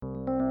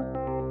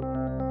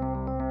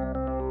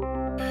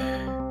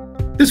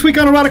This week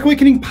on Erotic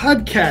Awakening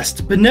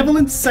podcast,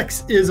 benevolent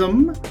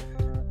sexism,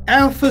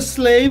 alpha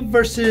slave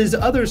versus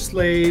other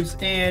slaves,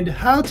 and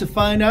how to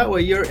find out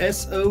what your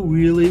SO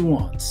really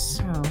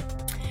wants. Oh.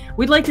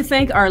 We'd like to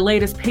thank our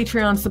latest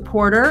Patreon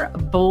supporter,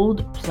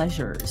 Bold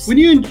Pleasures.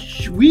 We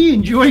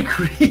enjoy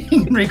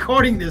creating and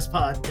recording this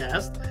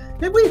podcast,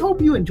 and we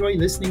hope you enjoy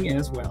listening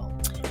as well.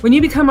 When you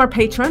become our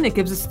patron, it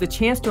gives us the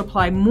chance to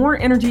apply more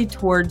energy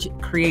towards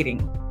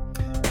creating.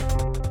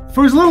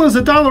 For as little as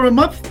 $1 a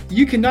month,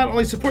 you can not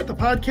only support the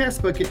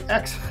podcast, but get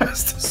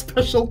access to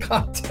special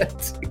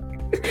content.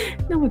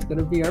 No one's going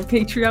to be our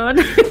Patreon.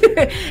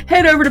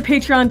 Head over to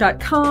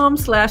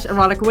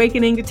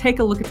patreon.com/eroticawakening to take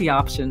a look at the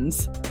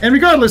options. And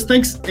regardless,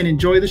 thanks and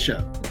enjoy the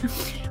show.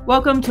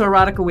 Welcome to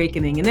Erotic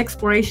Awakening, an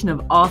exploration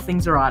of all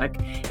things erotic.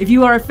 If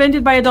you are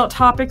offended by adult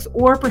topics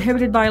or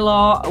prohibited by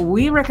law,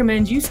 we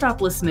recommend you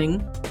stop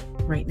listening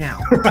right now.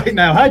 Right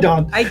now. Hi,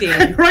 Dawn. Hi,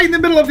 Dan. Right in the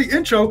middle of the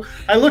intro,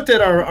 I looked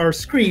at our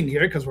screen here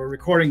because we're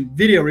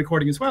video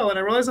recording as well, and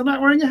I realized I'm not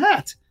wearing a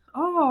hat.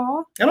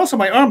 Oh. And also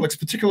my arm looks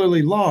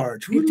particularly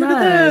large. It Look at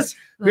does. this.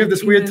 We have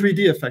this weird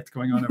 3D effect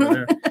going on over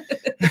there.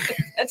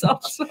 That's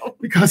awesome.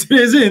 Because it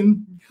is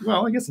in,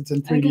 well, I guess it's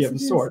in 3D of a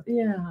sort.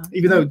 Yeah.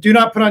 Even though, do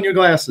not put on your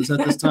glasses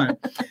at this time.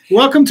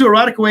 Welcome to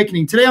Erotic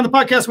Awakening. Today on the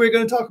podcast, we're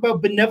going to talk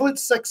about benevolent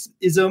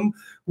sexism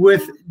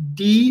with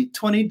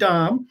D20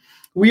 Dom.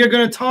 We are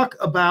going to talk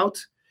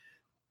about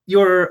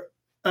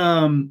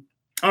our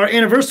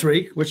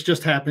anniversary, which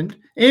just happened,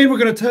 and we're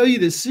going to tell you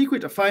the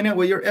secret to find out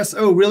what your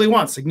SO really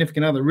wants,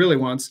 significant other really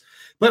wants.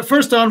 But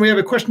first on, we have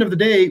a question of the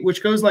day,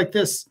 which goes like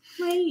this.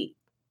 Wait.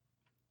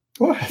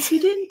 What? You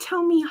didn't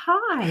tell me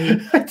hi.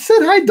 I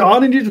said hi,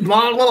 Dawn, and you just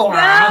blah, blah,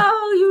 blah.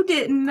 No, you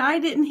didn't. I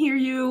didn't hear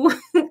you.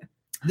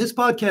 This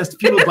podcast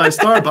fueled by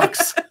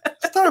Starbucks.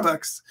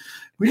 Starbucks.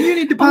 When you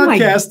need to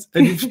podcast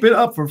and you've been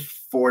up for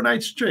 4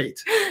 nights straight.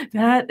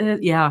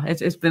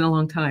 It's been a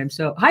long time.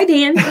 So, hi,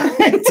 Dan.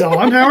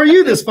 Dawn, how are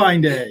you this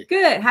fine day?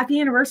 Good. Happy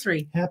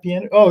anniversary.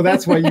 Oh,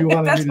 that's why you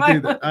wanted me to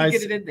do that. I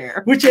get it in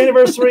there. Which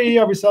anniversary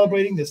are we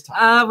celebrating this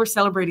time? We're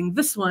celebrating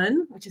this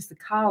one, which is the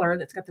collar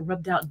that's got the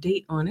rubbed out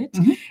date on it.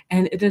 Mm-hmm.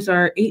 And it is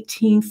our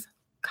 18th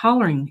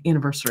collaring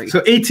anniversary.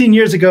 So 18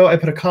 years ago, I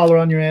put a collar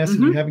on your ass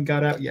and you haven't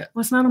got out yet. Well,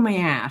 it's not on my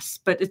ass,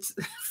 but it's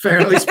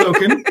fairly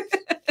spoken.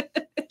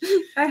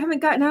 I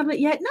haven't gotten out of it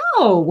yet.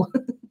 No.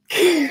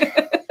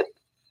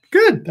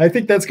 Good. I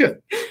think that's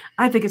good.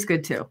 I think it's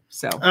good too.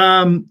 So,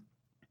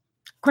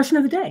 question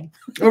of the day.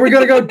 We're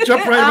going to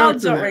jump right I'll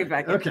back jump to right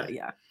back. Okay. Into it,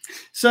 yeah.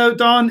 So,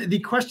 Dawn, the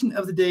question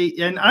of the day,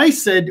 and I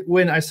said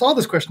when I saw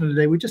this question of the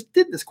day, we just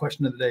did this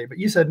question of the day, but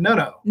you said no.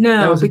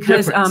 No,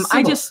 because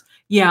I just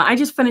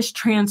finished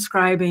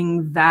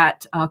transcribing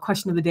that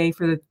question of the day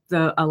for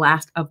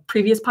the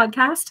previous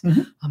podcast.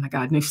 Mm-hmm. Oh my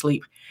God, no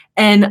sleep.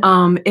 And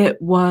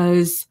it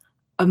was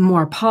a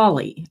more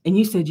poly, and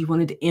you said you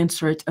wanted to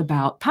answer it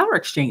about power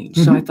exchange.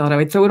 Mm-hmm. So I thought I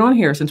would throw it on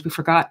here since we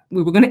forgot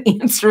we were going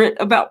to answer it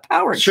about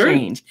power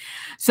exchange. Sure.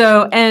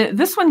 So, and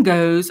this one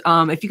goes,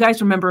 if you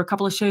guys remember a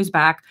couple of shows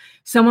back,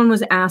 someone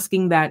was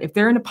asking that if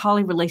they're in a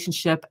poly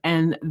relationship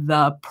and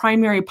the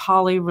primary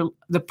poly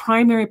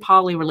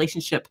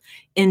relationship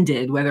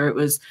ended, whether it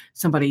was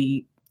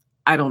somebody,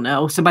 I don't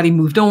know, somebody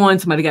moved on,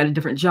 somebody got a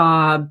different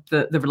job,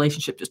 the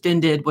relationship just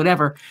ended,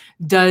 whatever,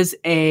 does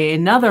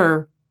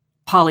another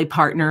poly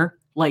partner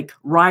like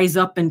rise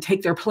up and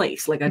take their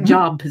place, like a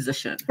job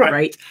position,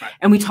 right?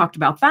 And we talked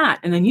about that.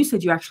 And then you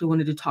said you actually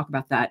wanted to talk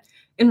about that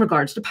in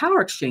regards to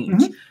power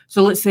exchange. Mm-hmm.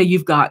 So let's say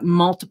you've got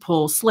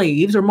multiple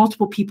slaves or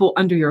multiple people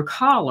under your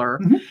collar,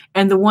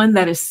 and the one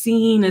that is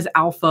seen as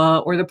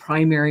alpha or the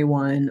primary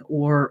one,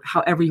 or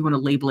however you want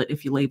to label it,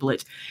 if you label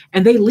it,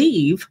 and they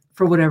leave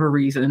for whatever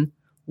reason.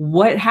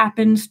 What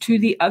happens to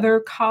the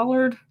other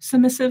collared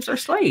submissives or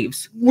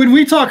slaves? When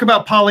we talk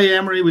about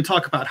polyamory, we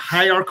talk about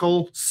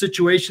hierarchical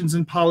situations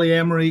in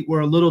polyamory.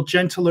 We're a little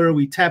gentler.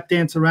 We tap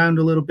dance around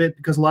a little bit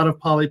because a lot of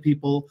poly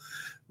people,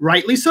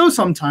 rightly so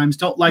sometimes,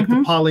 don't like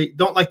the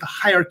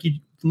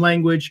hierarchy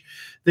language.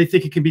 They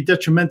think it can be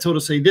detrimental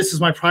to say, this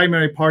is my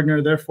primary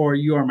partner, therefore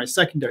you are my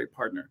secondary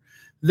partner.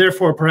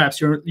 Therefore,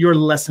 perhaps you're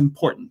less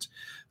important.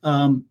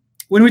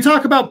 When we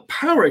talk about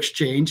power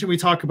exchange and we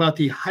talk about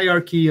the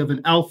hierarchy of an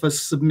alpha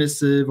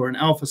submissive or an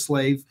alpha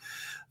slave,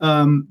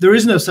 there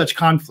is no such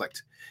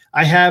conflict.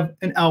 I have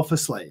an alpha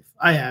slave.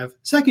 I have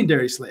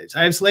secondary slaves.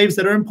 I have slaves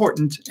that are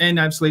important and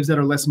I have slaves that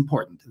are less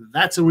important.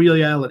 That's a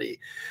reality.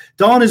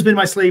 Dawn has been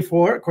my slave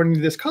for, according to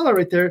this color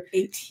right there,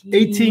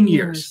 18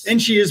 years.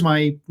 And she is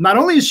not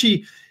only is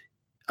she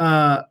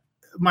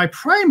my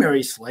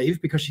primary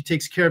slave because she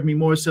takes care of me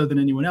more so than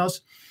anyone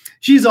else,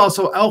 she's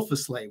also alpha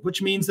slave,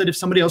 which means that if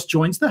somebody else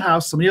joins the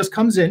house, somebody else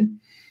comes in,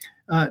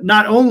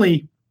 not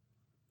only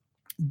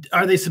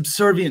are they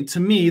subservient to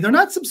me, they're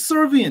not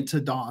subservient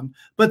to Dawn,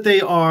 but they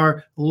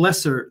are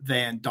lesser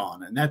than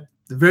Dawn. And that's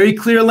very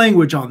clear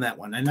language on that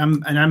one. And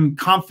I'm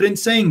confident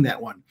saying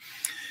that one.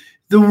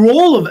 The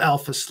role of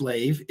alpha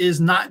slave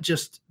is not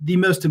just the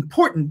most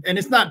important, and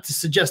it's not to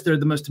suggest they're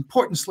the most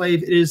important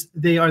slave, it is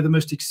they are the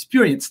most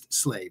experienced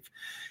slave.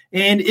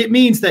 And it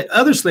means that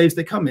other slaves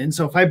that come in,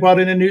 so if I brought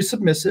in a new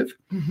submissive,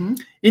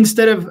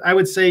 instead of, I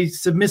would say,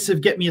 submissive,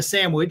 get me a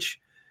sandwich,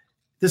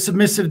 the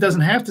submissive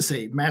doesn't have to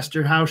say,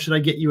 master, how should I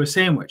get you a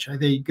sandwich?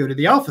 They go to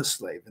the alpha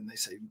slave and they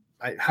say,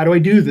 how do I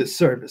do this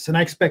service? And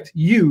I expect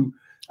you,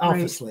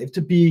 alpha slave,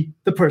 to be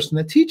the person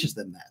that teaches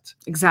them that.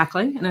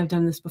 Exactly. And I've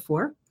done this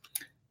before.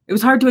 It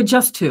was hard to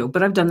adjust to,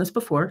 but I've done this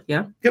before.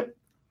 Yeah. Yep.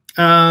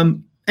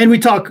 And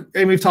we've talked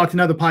in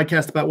other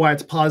podcasts about why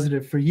it's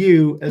positive for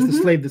you as the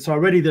slave that's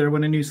already there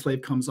when a new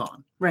slave comes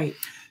on. Right.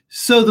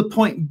 So the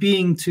point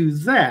being to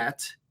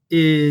that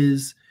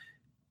is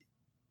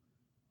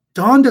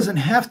Dawn doesn't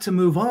have to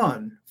move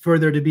on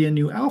further to be a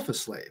new alpha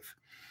slave.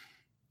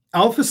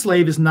 Alpha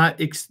slave is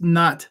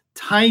not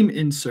time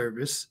in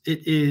service.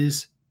 It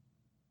is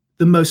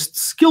the most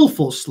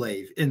skillful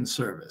slave in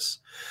service.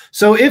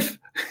 So if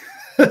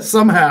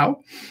somehow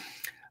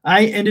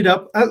I ended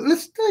up,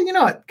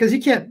 because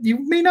you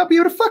may not be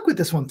able to fuck with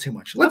this one too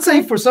much. Let's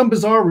say for some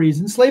bizarre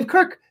reason, Slave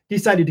Kirk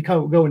decided to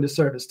go into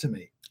service to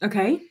me.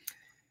 Okay.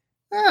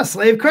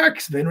 Slave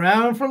Kirk's been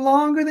around for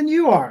longer than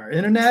you are.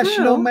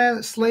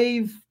 International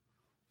slave.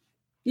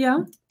 Yeah.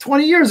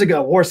 20 years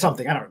ago or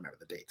something. I don't remember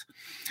the date.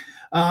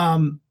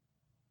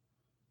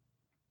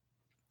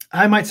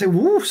 I might say,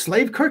 woo,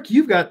 Slave Kirk,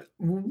 you've got,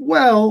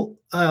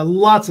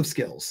 lots of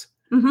skills.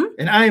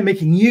 And I am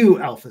making you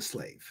alpha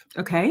slave.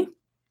 Okay.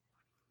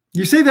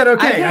 You say that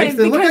okay.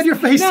 The look on your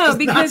face no, does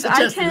because not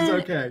suggest it's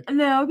okay.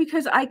 No,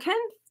 because I can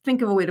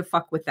think of a way to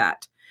fuck with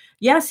that.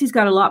 Yes, he's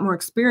got a lot more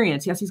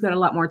experience. Yes, he's got a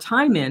lot more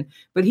time in,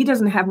 but he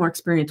doesn't have more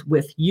experience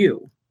with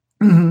you,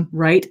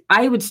 right?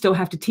 I would still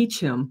have to teach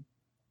him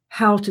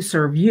how to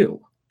serve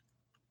you.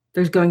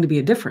 There's going to be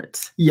a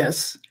difference.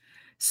 Yes.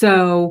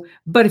 So,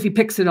 but if he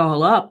picks it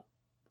all up,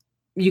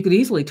 you could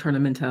easily turn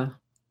him into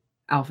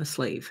alpha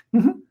slave.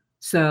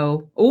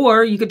 So,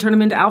 or you could turn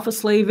him into alpha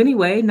slave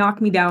anyway,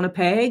 knock me down a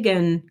peg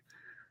and,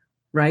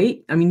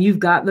 right? I mean, you've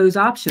got those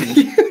options.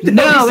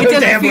 No, it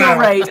doesn't feel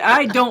right.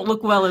 I don't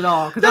look well at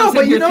all. No,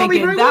 but you know me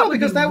very well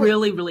because that would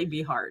really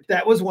be hard.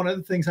 That was one of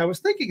the things I was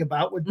thinking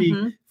about would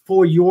be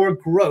for your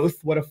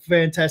growth. What a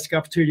fantastic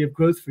opportunity of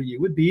growth for you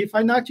would be if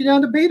I knocked you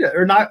down to beta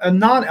or not a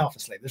non-alpha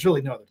slave. There's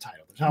really no other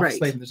title. There's alpha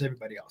slave and there's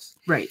everybody else.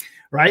 Right.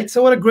 Right.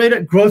 So what a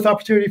great growth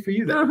opportunity for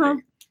you that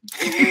would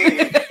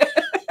be.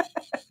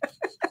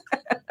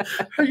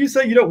 Are you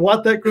saying you don't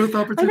want that growth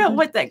opportunity? I don't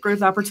want that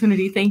growth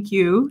opportunity. Thank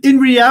you. In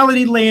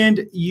reality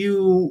land,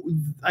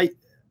 I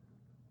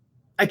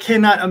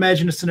cannot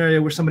imagine a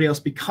scenario where somebody else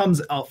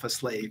becomes alpha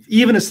slave,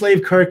 even a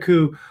Slave Kirk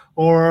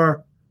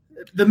or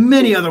the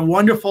many other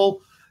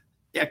wonderful,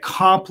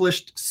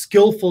 accomplished,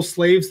 skillful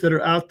slaves that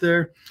are out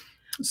there.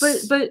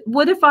 But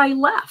what if I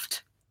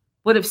left?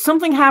 What if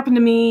something happened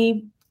to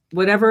me,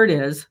 whatever it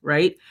is,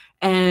 right?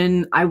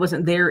 And I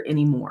wasn't there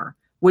anymore.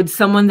 Would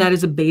someone that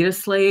is a beta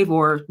slave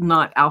or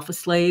not alpha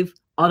slave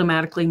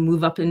automatically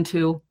move up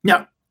into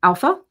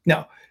alpha?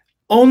 No.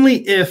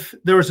 Only if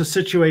there was a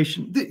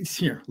situation.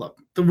 Here, look.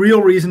 The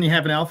real reason you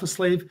have an alpha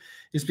slave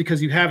is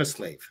because you have a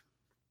slave.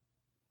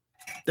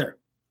 There.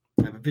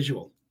 I have a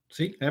visual.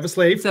 See? I have a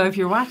slave. So if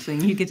you're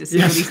watching, you get to see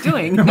what he's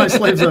doing. My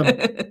slave's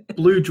a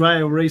blue dry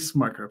erase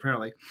marker,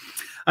 apparently.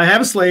 I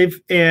have a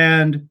slave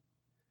and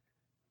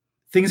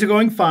things are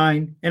going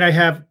fine. And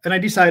I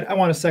decide I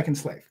want a second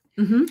slave.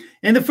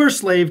 And the first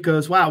slave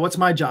goes, wow, what's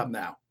my job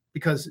now?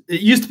 Because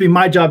it used to be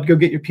my job to go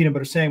get your peanut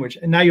butter sandwich.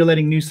 And now you're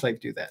letting new slave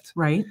do that.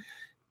 Right.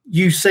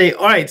 You say,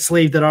 all right,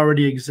 slave that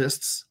already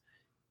exists.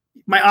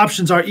 My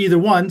options are either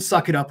one,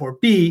 suck it up, or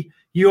B,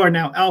 you are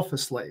now alpha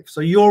slave.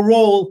 So your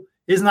role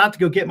is not to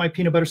go get my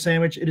peanut butter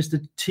sandwich. It is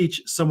to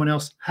teach someone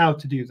else how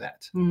to do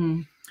that.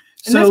 And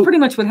that's pretty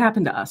much what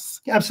happened to us.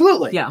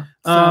 Absolutely. Yeah.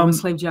 So when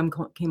Slave Gem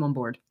came on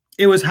board.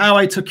 It was how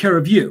I took care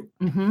of you.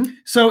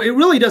 So it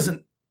really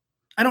doesn't.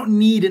 I don't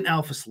need an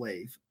alpha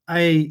slave.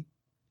 I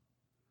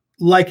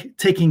like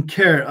taking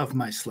care of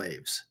my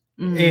slaves.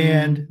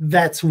 And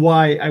that's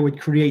why I would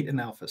create an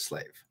alpha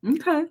slave.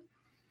 Okay.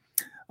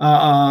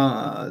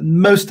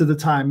 Most of the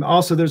time.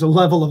 Also, there's a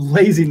level of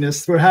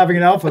laziness for having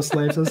an alpha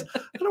slave. Says,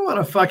 I don't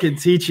want to fucking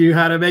teach you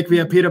how to make me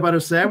a peanut butter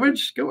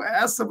sandwich. Go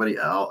ask somebody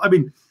else. I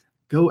mean,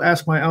 go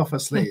ask my alpha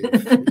slave,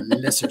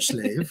 lesser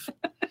slave.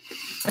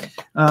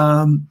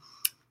 And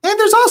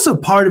there's also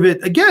part of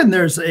it. Again,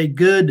 there's a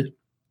good.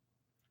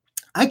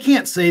 I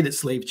can't say that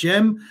Slave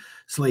Gem,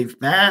 Slave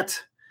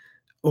Bat,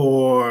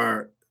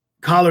 or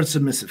Collared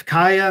Submissive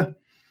Kaya,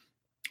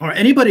 or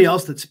anybody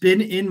else that's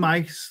been in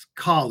my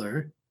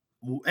collar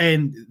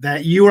and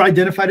that you were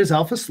identified as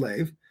alpha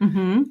slave,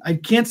 I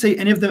can't say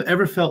any of them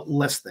ever felt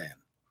less than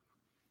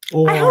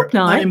or I hope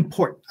not.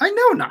 unimportant. I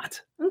know not.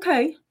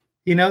 Okay.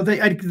 You know,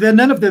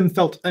 none of them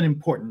felt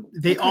unimportant.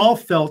 They all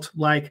felt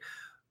like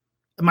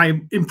my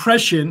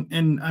impression,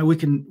 and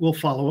we'll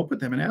follow up with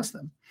them and ask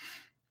them.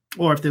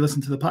 Or if they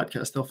listen to the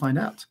podcast, they'll find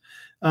out.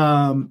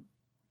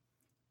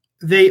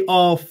 They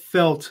all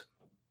felt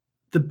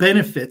the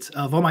benefits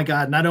of, oh my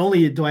God, not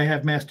only do I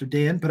have Master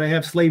Dan, but I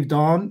have Slave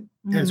Dawn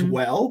as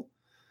well.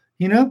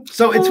 You know,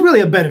 so it's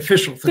really a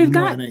beneficial thing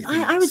more than anything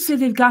else. I would say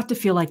they've got to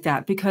feel like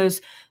that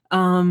because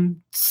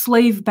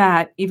Slave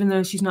Bat, even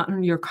though she's not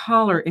under your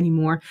collar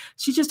anymore,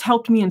 she just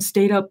helped me and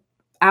stayed up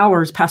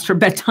hours past her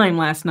bedtime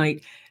last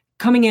night,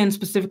 coming in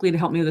specifically to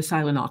help me with a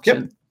silent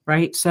auction. Yep.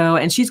 Right. So,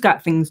 and she's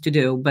got things to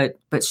do,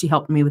 but she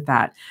helped me with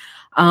that.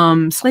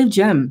 Slave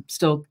Jem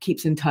still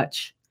keeps in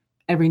touch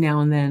every now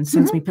and then,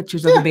 sends me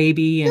pictures of the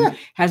baby and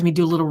has me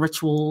do little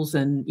rituals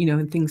and,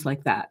 and things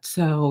like that.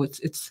 So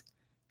it's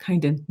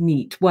kind of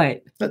neat.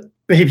 What? That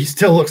baby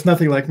still looks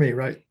nothing like me,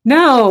 right?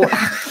 No.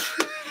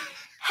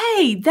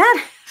 Hey,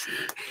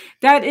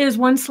 that is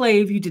one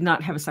slave you did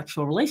not have a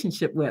sexual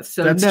relationship with.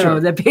 So That's no, true.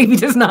 that baby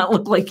does not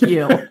look like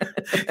you.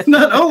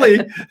 Not only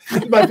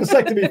did my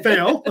vasectomy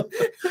fail,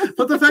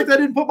 but the fact that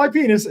I didn't put my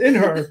penis in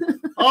her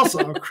also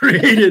leaped.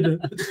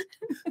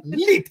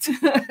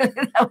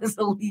 That was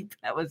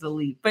a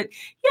leap. But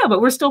yeah, but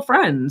we're still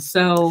friends.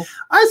 So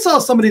I saw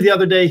somebody the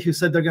other day who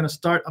said they're going to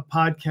start a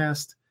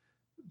podcast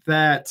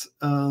that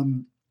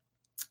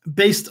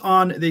based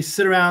on they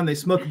sit around, they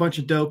smoke a bunch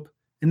of dope,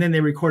 and then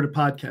they record a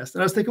podcast.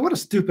 And I was thinking, what a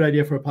stupid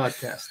idea for a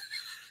podcast.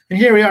 And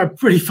here we are,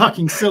 pretty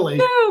fucking silly.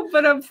 No,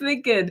 but I'm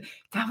thinking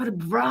that would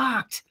have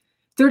rocked.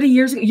 30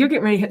 years ago, you're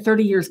getting ready to hit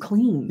 30 years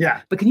clean.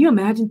 Yeah. But can you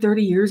imagine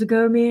 30 years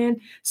ago,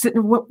 man?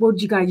 Sitting, what would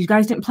you guys? You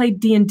guys didn't play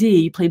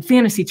D&D. You played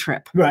Fantasy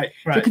Trip. Right.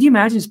 So could you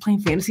imagine just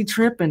playing Fantasy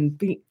Trip and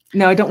be?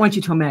 No, I don't want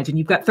you to imagine.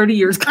 You've got 30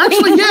 years clean.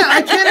 Actually, yeah,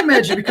 I can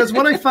imagine, because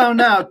what I found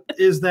out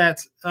is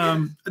that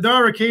there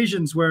are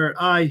occasions where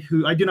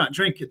who I do not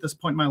drink at this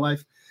point in my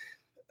life,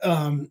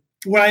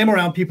 where I am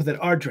around people that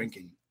are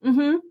drinking.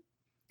 Mm-hmm.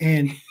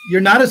 And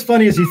you're not as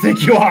funny as you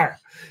think you are.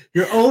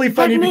 You're only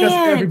funny because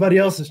everybody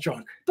else is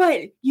drunk.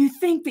 But you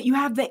think that you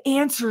have the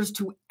answers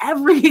to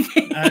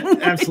everything.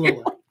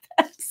 Absolutely.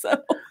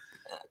 So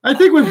I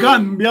think we've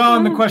gotten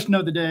beyond the question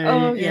of the day,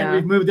 and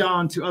we've moved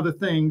on to other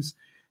things.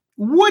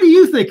 What do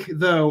you think,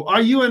 though?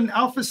 Are you an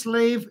alpha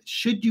slave?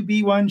 Should you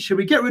be one? Should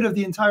we get rid of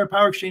the entire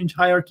power exchange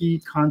hierarchy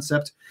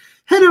concept?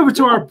 Head over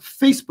to our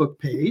Facebook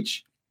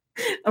page.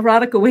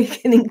 Erotic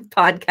Awakening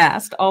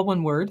Podcast, all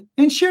one word.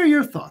 And share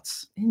your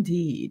thoughts.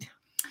 Indeed.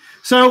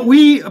 So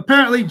we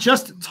apparently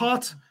just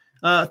taught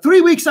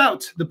 3 weeks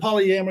out the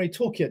Polyamory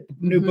Toolkit,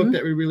 new book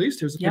that we released.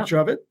 Here's a picture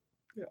of it.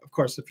 Yeah, of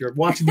course, if you're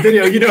watching the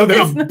video, you know that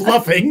I'm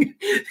bluffing.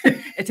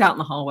 It's out in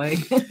the hallway.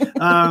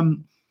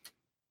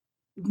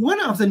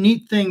 One of the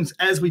neat things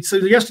so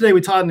yesterday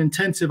we taught an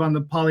intensive on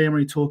the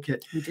Polyamory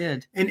Toolkit. We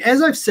did. And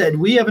as I've said,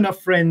 we have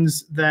enough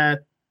friends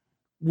that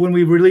when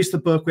we release the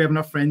book, we have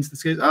enough friends that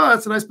say, oh,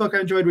 that's a nice book. I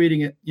enjoyed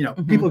reading it.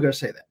 People are going to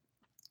say that.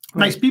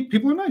 Right. Nice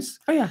people are nice.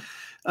 Oh,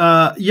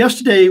 yeah.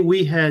 Yesterday,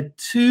 we had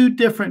 2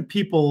 different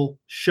people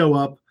show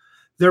up.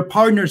 Their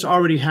partners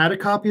already had a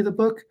copy of the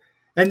book,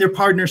 and their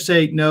partners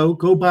say, no,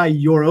 go buy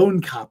your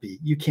own copy.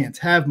 You can't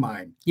have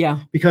mine. Yeah.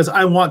 Because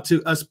I want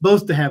us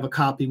both to have a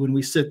copy when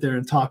we sit there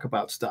and talk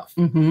about stuff.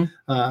 Mm-hmm.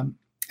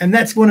 And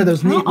that's one of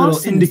those neat little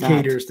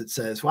indicators that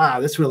says,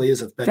 wow, this really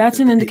is a benefit. That's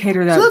an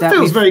indicator that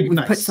feels very we've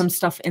nice. Put some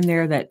stuff in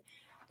there that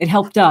it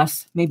helped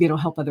us. Maybe it'll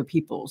help other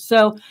people.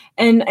 So,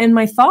 and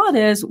my thought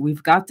is,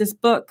 we've got this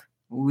book.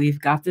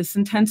 We've got this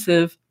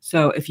intensive.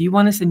 So if you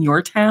want us in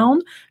your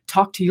town,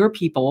 talk to your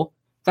people.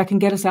 That can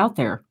get us out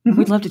there. Mm-hmm.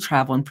 We'd love to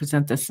travel and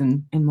present this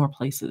in more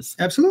places.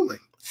 Absolutely.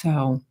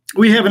 So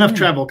we have enough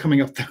travel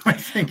coming up, though, I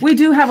think. We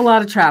do have a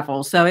lot of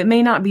travel. So it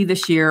may not be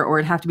this year, or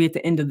it'd have to be at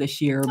the end of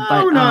this year.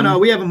 Oh, but, no.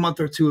 We have a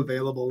month or 2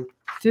 available.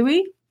 Do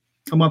we?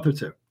 A month or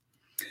 2.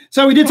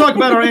 So we did talk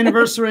about our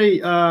anniversary.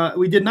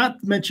 We did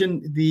not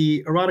mention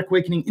the Erotic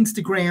Awakening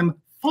Instagram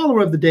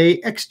follower of the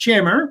day,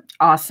 X-Jammer.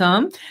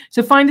 Awesome.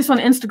 So find us on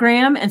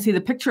Instagram and see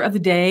the picture of the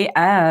day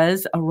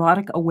as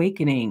Erotic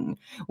Awakening.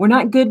 We're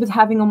not good with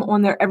having them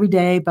on there every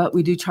day, but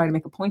we do try to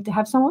make a point to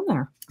have some on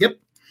there. Yep.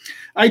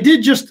 I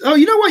did you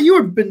know what? You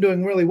have been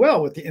doing really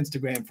well with the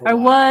Instagram for a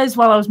while. I was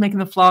while I was making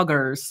the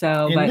floggers.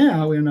 So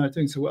now we're not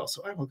doing so well.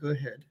 So I will go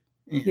ahead.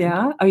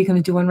 Yeah. Are you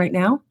going to do one right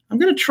now? I'm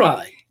going to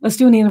try. Let's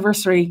do an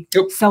anniversary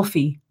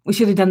selfie. We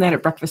should have done that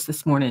at breakfast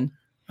this morning.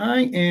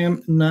 I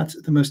am not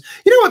the most.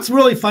 You know what's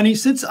really funny?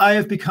 Since I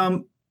have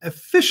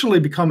officially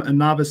become a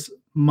novice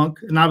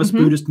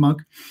Buddhist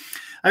monk,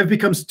 I've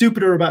become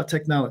stupider about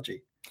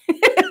technology.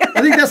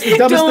 I think that's the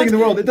dumbest thing in the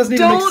world. It doesn't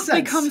even make sense.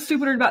 Don't become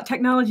stupider about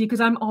technology,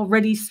 because I'm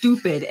already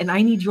stupid and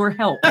I need your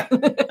help. All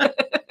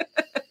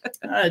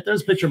right,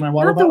 there's a picture of my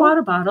water bottle. The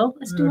water bottle.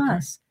 Let's do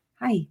us.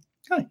 Hi.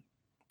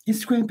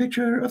 Instagram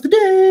picture of the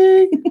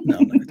day. No,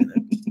 I'm not going to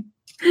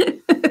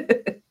do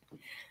that.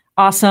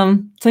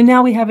 Awesome. So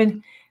now we have a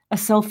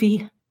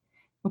selfie.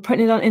 We're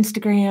putting it on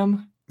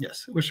Instagram.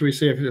 Yes. What should we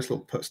say after this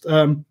little post?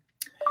 In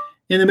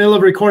the middle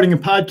of recording a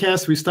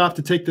podcast, we stopped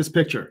to take this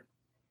picture.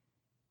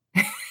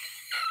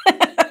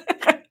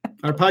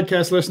 Our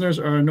podcast listeners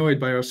are annoyed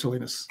by our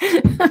silliness. All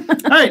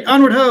right,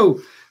 onward ho.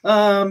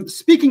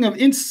 Speaking of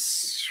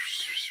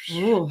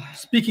Instagram,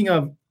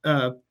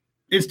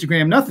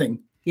 nothing.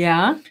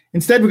 Yeah.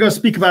 Instead, we're going to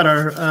speak about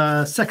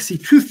our sexy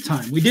truth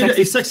time. We did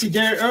a sexy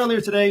dare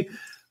earlier today,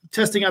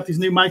 testing out these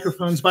new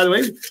microphones. By the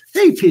way,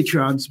 hey,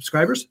 Patreon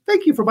subscribers,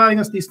 thank you for buying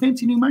us these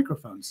fancy new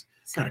microphones.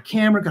 Got a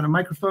camera, got a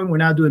microphone. We're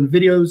now doing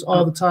videos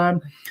all the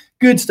time.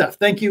 Good stuff.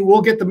 Thank you.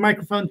 We'll get the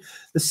microphone.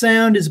 The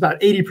sound is about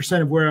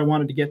 80% of where I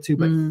wanted to get to,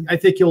 but I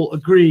think you'll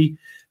agree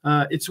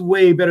it's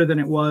way better than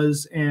it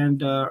was,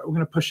 and we're going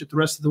to push it the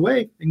rest of the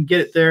way and get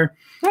it there.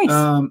 Nice.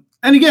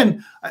 And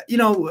again,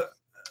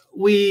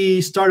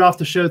 we start off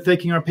the show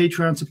thanking our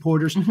Patreon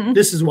supporters.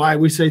 This is why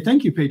we say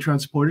thank you, Patreon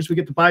supporters. We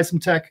get to buy some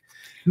tech,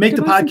 make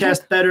the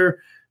podcast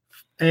better,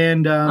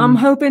 and I'm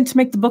hoping to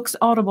make the books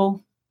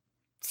audible.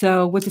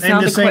 So with the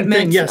sound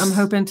equipment, yes. I'm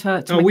hoping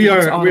to make we the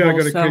books are audible, we are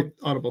going to create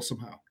audible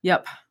somehow.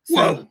 Yep.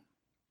 Whoa,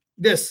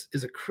 this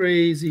is a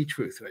crazy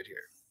truth right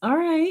here. All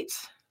right.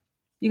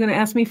 You going to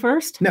ask me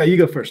first? No, you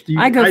go first.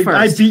 I go first.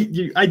 I beat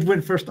you. I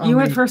went first. You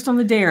went first on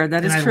the dare.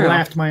 That is true. I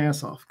laughed my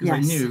ass off because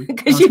I knew.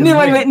 Because you knew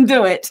I wouldn't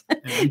do it.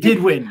 I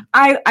did win.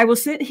 I will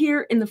sit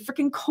here in the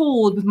freaking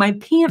cold with my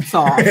pants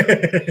off,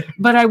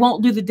 but I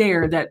won't do the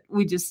dare that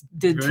we just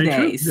did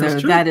today. So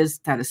that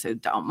is so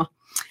dumb.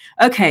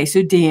 Okay,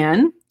 so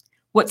Dan,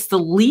 what's the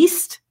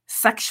least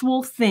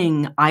sexual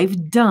thing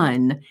I've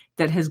done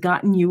that has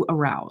gotten you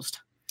aroused?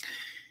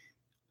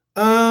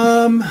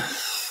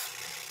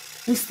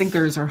 These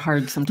thinkers are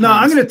hard sometimes. No,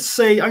 I'm going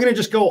to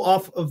just go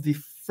off of the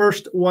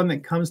first one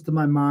that comes to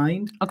my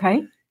mind.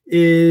 Okay.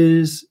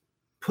 Is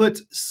put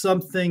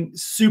something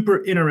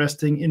super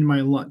interesting in my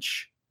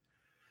lunch.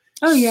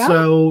 Oh, yeah.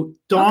 So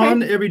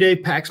Dawn every day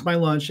packs my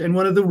lunch. And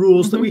one of the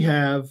rules that we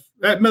have,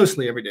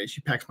 mostly every day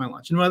she packs my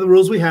lunch. And one of the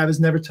rules we have is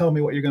never tell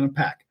me what you're going to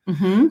pack.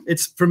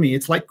 For me,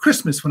 it's like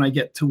Christmas when I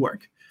get to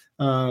work.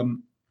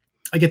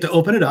 I get to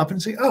open it up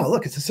and say, oh,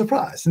 look, it's a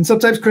surprise. And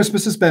sometimes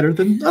Christmas is better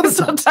than other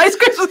times.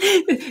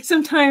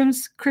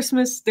 Sometimes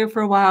Christmas there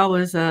for a while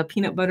was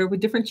peanut butter with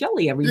different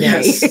jelly every day.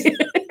 Yes.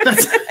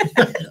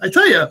 I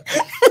tell you,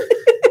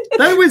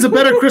 that was a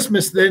better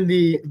Christmas than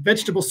the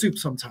vegetable soup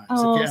sometimes, if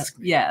you ask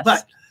me. Yes.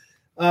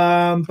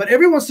 But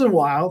every once in a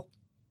while,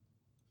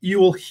 you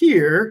will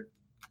hear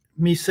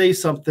me say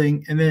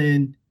something and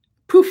then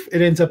poof,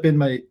 it ends up in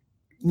my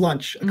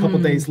lunch a couple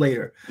days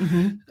later.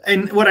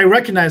 And what I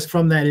recognize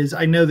from that is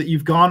I know that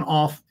you've gone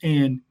off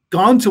and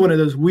gone to one of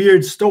those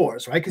weird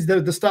stores, right? Because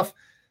the stuff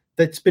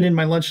that's been in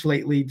my lunch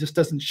lately just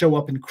doesn't show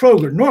up in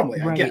Kroger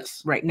normally, I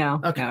guess. Right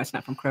now. Okay. No, it's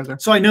not from Kroger.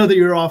 So I know that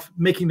you're off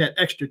making that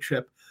extra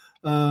trip.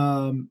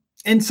 And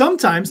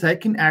sometimes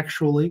that can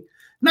actually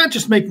not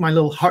just make my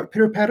little heart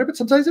pitter patter, but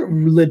sometimes it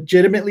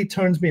legitimately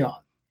turns me on.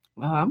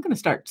 Well, I'm going to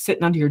start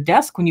sitting under your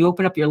desk when you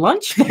open up your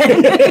lunch.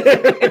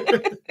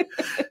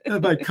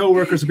 My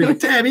coworkers will be like,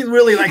 damn, he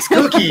really likes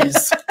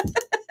cookies.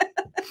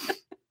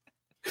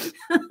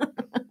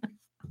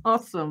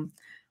 Awesome.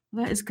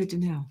 Well, that is good to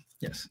know.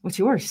 Yes. What's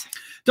yours?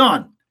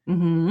 Dawn,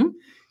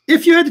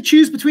 if you had to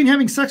choose between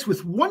having sex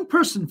with one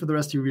person for the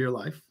rest of your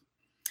life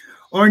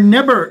or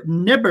never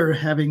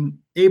being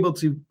able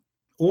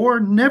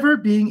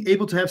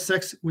to have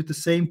sex with the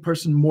same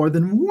person more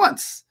than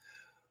once,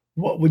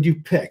 what would you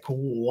pick?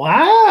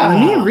 Wow. Let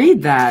me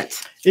read that.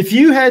 If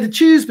you had to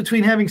choose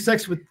between having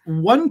sex with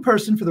one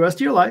person for the rest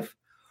of your life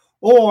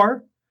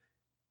or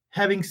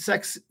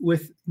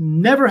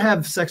never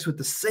have sex with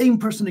the same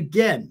person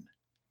again,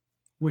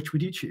 which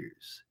would you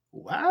choose?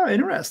 Wow,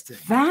 interesting.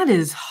 That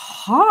is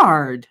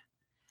hard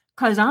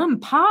because I'm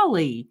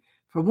poly.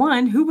 For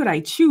one, who would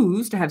I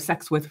choose to have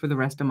sex with for the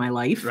rest of my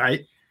life?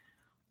 Right.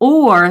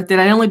 Or did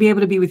I only be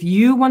able to be with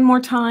you one more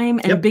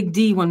time and Big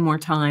D one more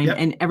time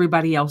and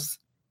everybody else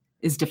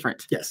is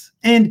different? Yes.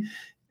 And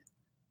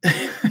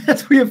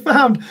as we have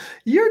found,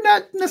 you're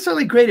not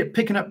necessarily great at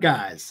picking up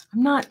guys.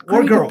 I'm not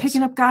great at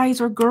picking up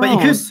guys or girls. But you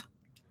could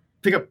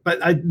pick up,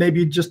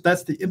 maybe just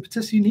that's the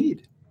impetus you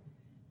need.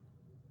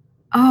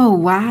 Oh,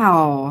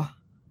 wow.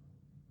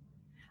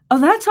 Oh,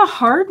 that's a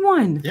hard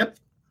one. Yep.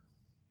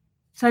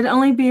 So I'd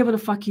only be able to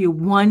fuck you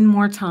one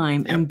more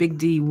time and Big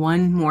D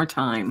one more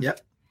time.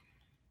 Yep.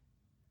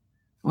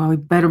 Well, we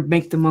better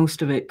make the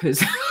most of it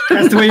because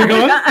that's the way you're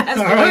going. That's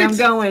the way I'm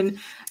going.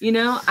 You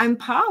know, I'm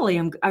poly.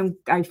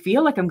 I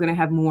feel like I'm going to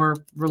have more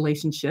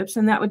relationships,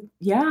 and that would,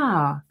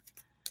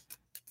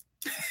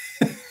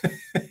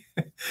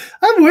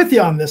 I'm with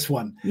you on this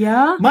one.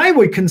 Yeah. My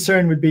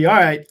concern would be, all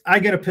right, I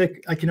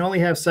can only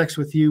have sex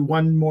with you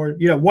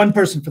one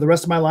person for the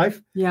rest of my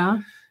life. Yeah.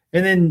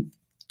 And then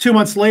 2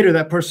 months later,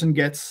 that person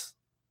gets,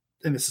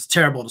 and this is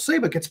terrible to say,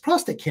 but gets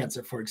prostate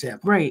cancer, for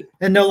example. Right.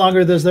 And no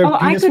longer does their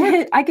penis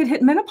work. I could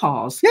hit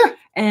menopause. Yeah.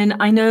 And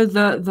I know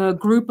the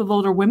group of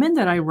older women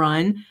that I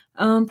run,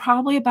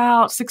 probably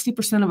about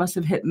 60% of us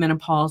have hit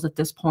menopause at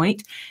this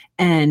point,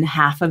 and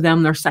half of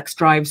them, their sex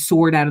drive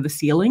soared out of the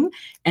ceiling,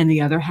 and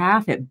the other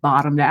half, it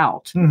bottomed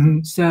out.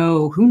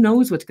 So who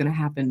knows what's going to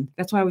happen?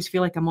 That's why I always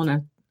feel like I'm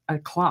on a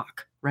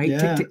clock, right?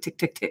 Yeah. Tick, tick, tick,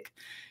 tick, tick.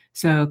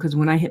 So, because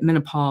when I hit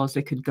menopause,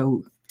 it could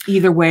go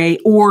either way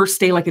or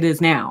stay like it is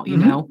now, you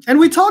know? And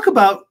we talk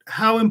about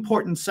how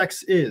important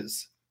sex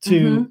is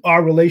to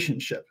our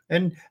relationship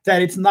and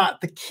that it's not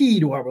the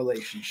key to our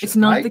relationship. It's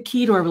not the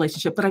key to our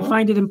relationship, but I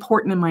find it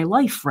important in my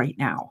life right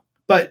now.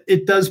 But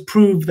it does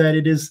prove that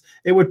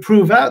it would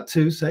prove out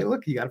to say,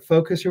 look, you got to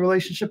focus your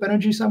relationship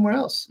energy somewhere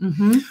else.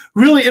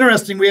 Really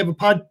interesting. We have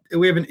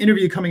an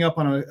interview coming up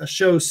on a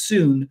show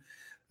soon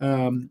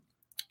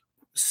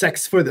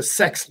sex for the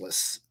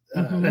sexless.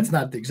 That's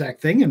not the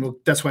exact thing, and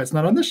that's why it's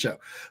not on this show.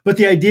 But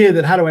the idea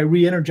that how do I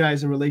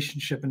re-energize a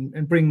relationship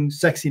and bring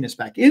sexiness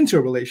back into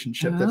a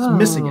relationship that's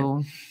missing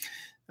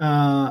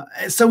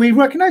it. So we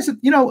recognize that,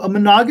 a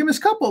monogamous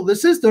couple,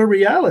 this is their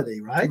reality,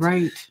 right?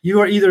 Right. You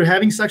are either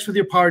having sex with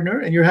your partner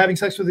and you're having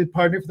sex with your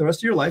partner for the rest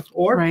of your life,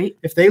 or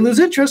if they lose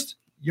interest,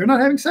 you're not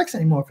having sex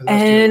anymore for the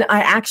rest of your life. And I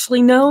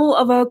actually know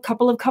of a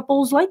couple of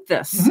couples like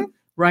this.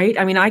 Right?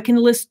 I mean, I can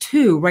list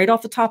 2 right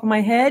off the top of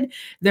my head.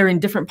 They're in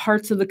different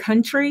parts of the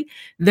country.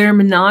 They're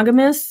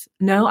monogamous.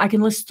 No, I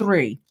can list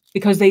 3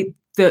 because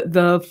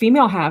the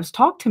female halves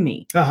talk to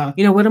me.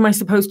 What am I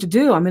supposed to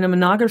do? I'm in a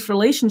monogamous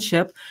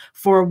relationship.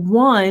 For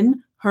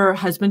 1, her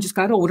husband just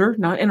got older,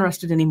 not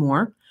interested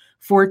anymore.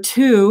 For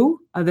 2,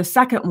 the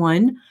second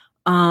one,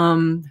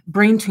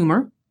 brain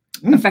tumor.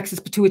 Affects his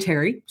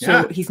pituitary.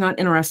 So he's not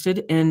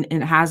interested in,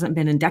 and hasn't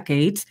been in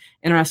decades,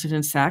 interested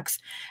in sex.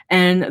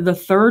 And the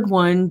third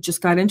one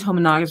just got into a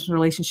monogamous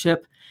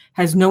relationship,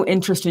 has no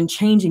interest in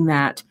changing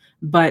that,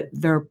 but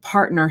their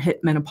partner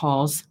hit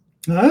menopause.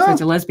 So it's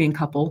a lesbian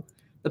couple.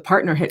 The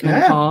partner hit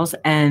menopause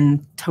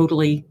and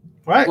totally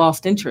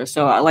lost interest.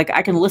 So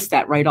I can list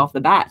that right off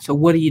the bat. So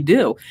what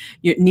do?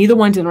 Neither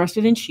one's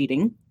interested in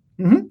cheating.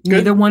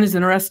 Neither one is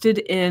interested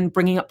in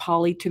bringing up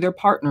poly to their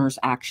partners,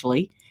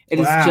 actually. It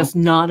is just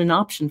not an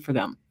option for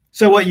them.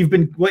 So what you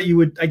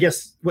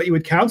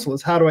would counsel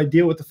is, how do I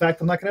deal with the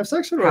fact I'm not going to have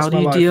sex for the rest of my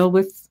life? How do you deal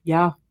with,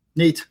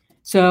 Neat.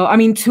 So, I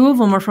mean, 2 of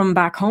them are from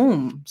back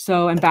home.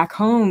 So, and back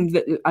home,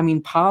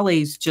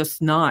 poly's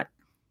just not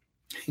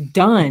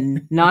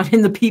done, not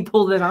in the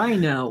people that I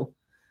know.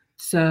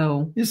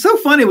 So. It's so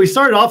funny. We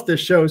started off this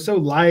show so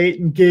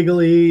light and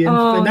giggly.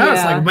 And now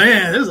it's like,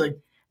 man, this is like,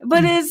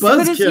 But it's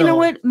you know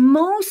what?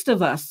 Most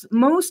of us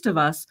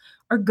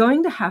are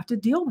going to have to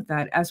deal with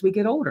that as we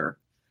get older.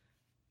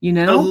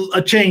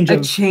 A change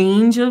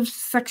of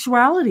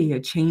sexuality, a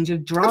change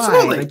of drive,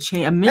 a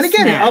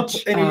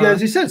mismatch. And again,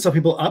 as you said, some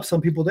people up,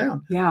 some people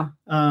down. Yeah.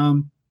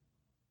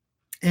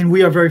 And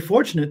we are very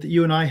fortunate that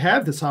you and I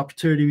have this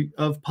opportunity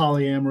of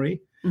polyamory,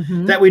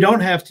 that we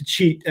don't have to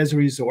cheat as a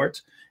resort,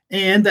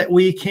 and that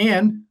we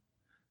can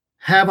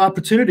have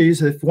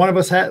opportunities. If one of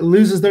us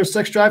loses their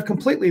sex drive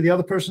completely, the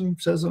other person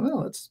says,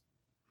 "Oh, that's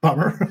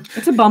bummer."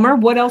 It's a bummer.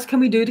 What else can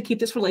we do to keep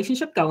this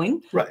relationship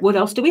going? Right. What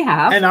else do we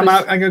have? And I'm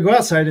going to go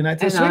out Saturday night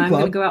to the swing club. I'm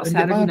going to go out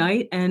Saturday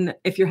night. And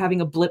if you're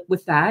having a blip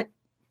with that,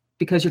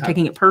 because you're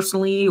taking it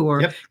personally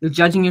or you're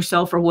judging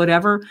yourself or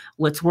whatever,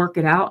 let's work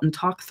it out and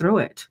talk through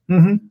it.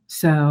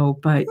 So,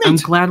 but I'm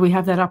glad we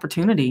have that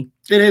opportunity.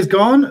 It has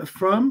gone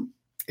from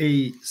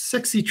a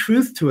sexy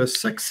truth to a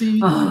sexy,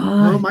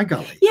 oh my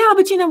golly. Yeah,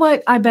 but you know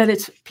what? I bet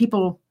it's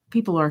people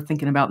are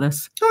thinking about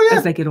this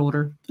as they get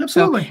older.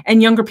 Absolutely. So,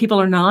 and younger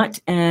people are not.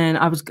 And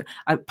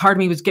part of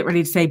me was getting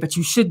ready to say, but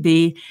you should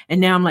be.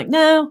 And now I'm like,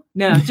 no,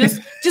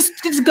 just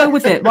go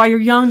with it. While you're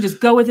young,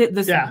 just go with it.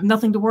 There's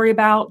nothing to worry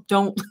about.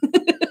 Don't.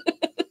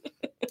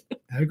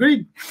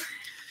 Agreed.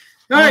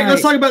 All right,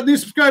 let's talk about new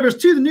subscribers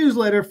to the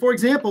newsletter. For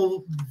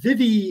example,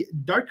 Vivi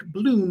Dark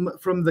Bloom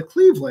from the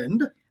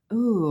Cleveland.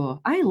 Ooh,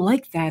 I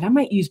like that. I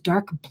might use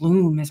Dark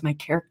Bloom as my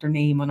character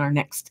name on our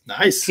next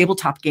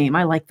tabletop game.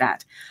 I like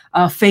that.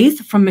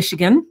 Faith from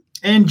Michigan.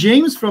 And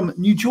James from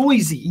New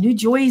Jersey. New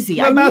Jersey.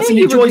 Whereabouts in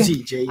New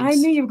Jersey, James? I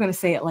knew you were going to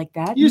say it like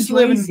that. You used to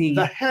live in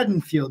the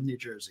Haddonfield, New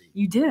Jersey.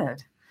 You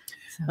did.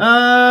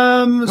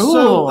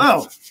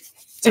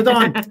 So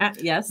Dawn,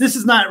 yes. This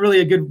is not really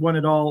a good one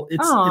at all.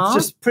 It's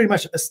just pretty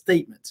much a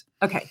statement.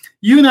 Okay.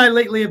 You and I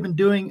lately have been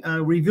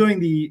reviewing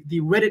the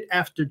Reddit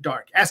After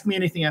Dark. Ask Me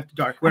Anything After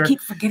Dark. Where I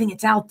keep forgetting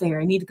it's out there.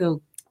 I need to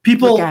go.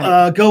 People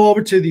go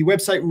over to the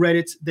website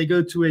Reddit. They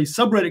go to a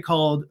subreddit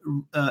called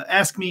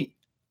Ask Me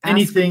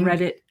Anything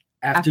Reddit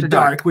After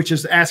Dark, which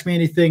is Ask Me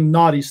Anything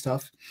Naughty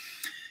Stuff.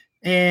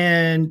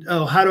 And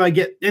how do I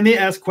get? And they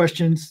ask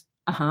questions.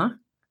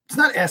 It's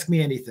not Ask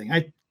Me Anything.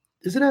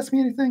 Is it Ask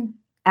Me Anything?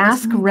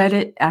 Ask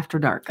Reddit After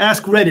Dark.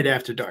 Ask Reddit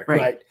After Dark.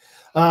 Right.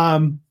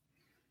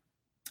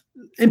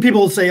 And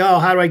people will say, "Oh,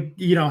 how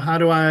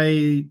do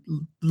I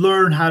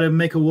learn how to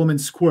make a woman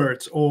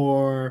squirt?"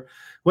 Or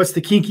what's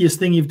the kinkiest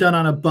thing you've done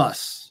on a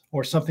bus,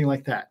 or something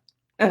like that.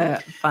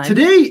 Fine.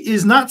 Today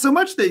is not so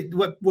much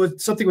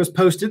something was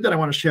posted that I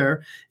want to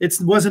share. It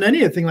wasn't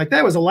anything like that.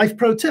 It was a life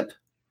pro tip.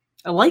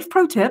 A life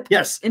pro tip?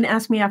 Yes. In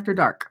Ask Me After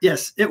Dark.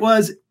 Yes. It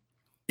was,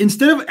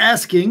 instead of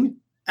ask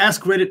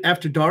Reddit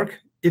After Dark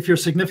if your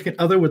significant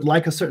other would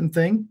like a certain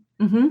thing,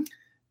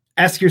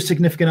 ask your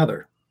significant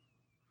other.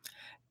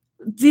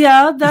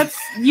 Yeah,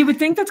 you would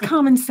think that's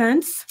common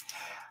sense.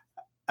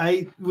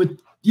 I would,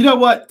 you know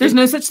what? There's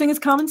no such thing as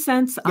common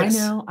sense. Yes.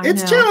 I know.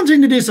 It's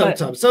challenging to do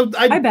sometimes. So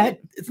I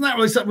bet. It's not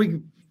really something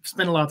we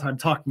spend a lot of time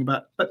talking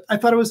about, but I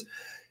thought it was,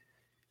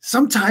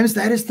 sometimes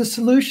that is the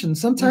solution.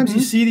 Sometimes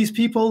you see these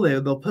people,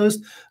 they'll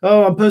post,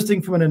 "Oh, I'm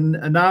posting from an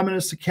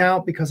anonymous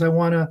account because I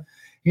want to,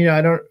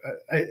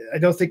 I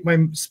don't think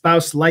my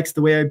spouse likes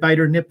the way I bite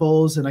her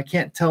nipples, and I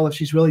can't tell if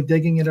she's really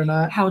digging it or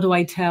not. How do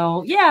I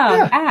tell?"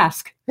 Yeah.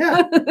 Ask.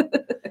 Yeah.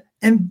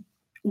 And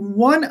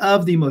one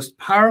of the most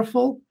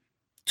powerful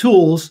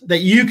tools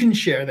that you can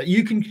share, that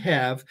you can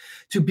have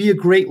to be a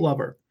great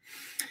lover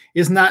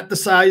is not the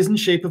size and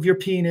shape of your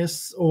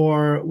penis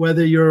or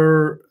whether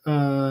your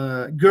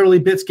girly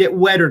bits get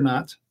wet or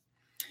not.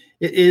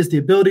 It is the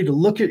ability to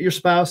look at your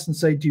spouse and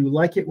say, do you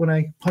like it when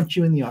I punch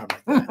you in the arm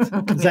like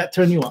that? Does that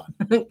turn you on?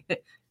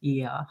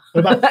 Yeah.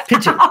 What about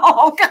pitching?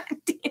 Oh,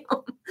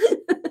 goddamn.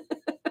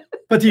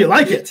 But do you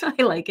like it?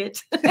 I like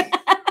it.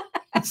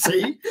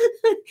 See?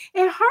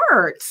 It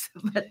hurts.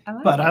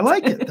 But I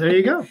like it. There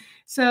you go.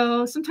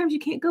 So sometimes you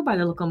can't go by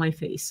the look on my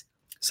face.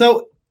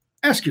 So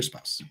ask your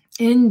spouse.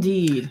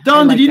 Indeed.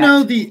 Dawn, did you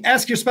know the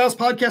Ask Your Spouse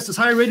podcast is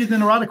higher rated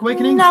than Erotic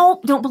Awakening? No,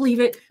 don't believe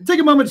it.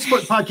 Take a moment to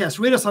support the podcast.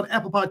 Rate us on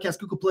Apple Podcasts,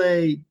 Google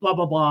Play, blah,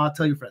 blah, blah.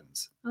 Tell your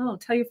friends. Oh,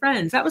 tell your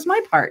friends. That was my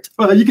part.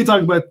 Well, you can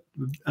talk about...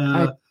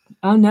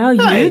 oh, no.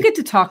 Hey, you get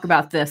to talk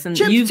about this. And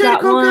Chip you've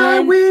got Jericho one. Guy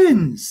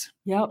wins.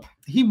 Yep.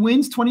 He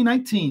wins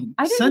 2019.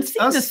 I didn't see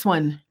this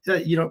one.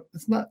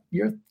 It's not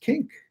your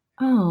kink.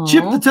 Oh.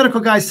 Chip the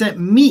Tentacle Guy sent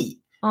me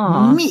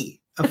Aw.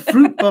 a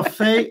fruit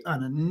buffet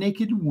on a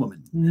naked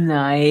woman.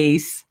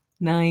 Nice.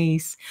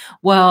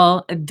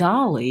 Well,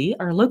 Dolly,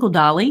 our local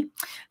Dolly,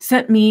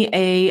 sent me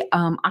a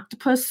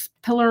octopus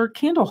pillar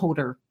candle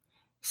holder.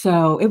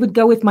 So it would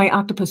go with my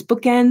octopus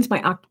bookends,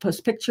 my octopus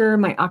picture,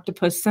 my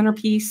octopus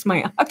centerpiece,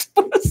 my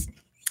octopus.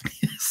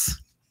 Yes.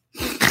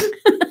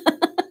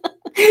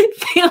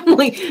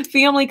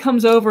 Family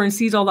comes over and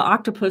sees all the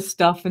octopus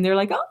stuff and they're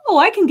like, oh,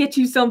 I can get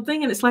you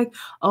something. And it's like,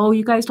 oh,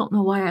 you guys don't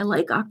know why I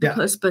like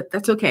octopus, but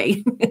that's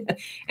okay.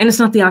 And it's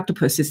not the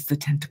octopus, it's the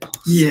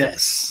tentacles.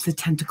 Yes. The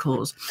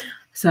tentacles.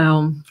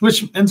 So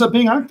which ends up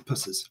being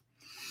octopuses.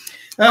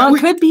 it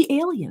could be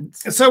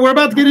aliens. So we're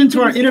about to get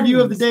into our interview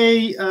of the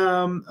day.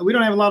 We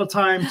don't have a lot of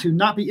time to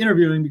not be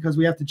interviewing because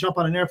we have to jump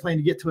on an airplane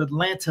to get to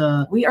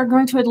Atlanta. We are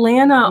going to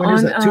Atlanta When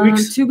is that? 2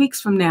 weeks? 2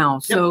 weeks from now.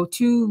 Yep. So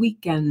 2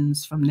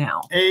 weekends from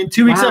now. And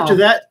 2 weeks Wow. after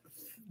that,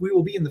 we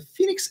will be in the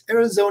Phoenix,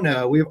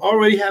 Arizona. We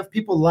already have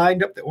people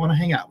lined up that want to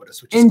hang out with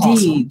us, which is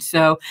Indeed. awesome.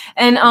 So,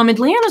 and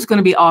Atlanta is going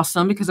to be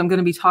awesome because I'm going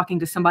to be talking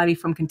to somebody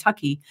from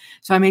Kentucky.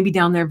 So I may be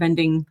down there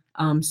vending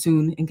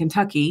soon in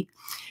Kentucky.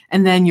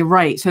 And then you're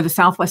right. So the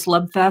Southwest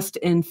Love Fest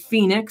in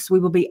Phoenix, we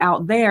will be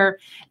out there.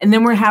 And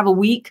then we'll have a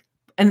week.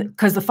 And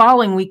because the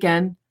following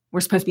weekend, we're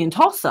supposed to be in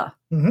Tulsa.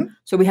 Mm-hmm.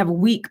 So we have a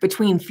week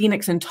between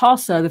Phoenix and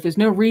Tulsa that there's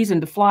no reason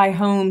to fly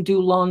home,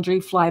 do laundry,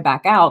 fly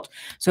back out.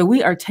 So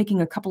we are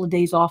taking a couple of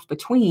days off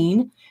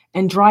between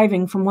and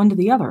driving from one to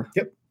the other.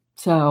 Yep.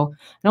 So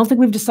I don't think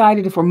we've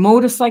decided if we're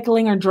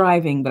motorcycling or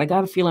driving, but I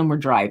got a feeling we're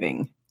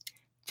driving.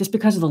 Just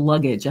because of the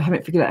luggage. I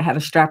haven't figured out how to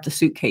strap the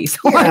suitcase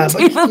Yeah, onto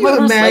but can the you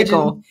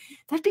motorcycle. imagine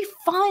That'd be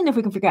fun if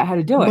we can figure out how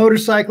to do it.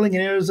 motorcycling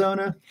in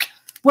Arizona?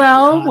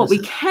 Well, God, what is we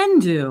it- can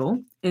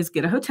do is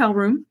get a hotel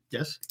room,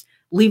 Yes.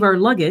 leave our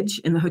luggage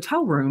in the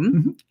hotel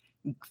room,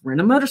 Mm-hmm.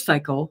 rent a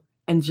motorcycle,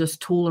 and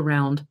just tool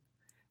around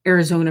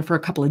Arizona for a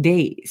couple of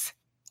days,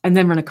 and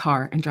then rent a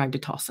car and drive to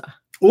Tulsa.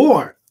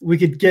 Or we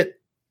could get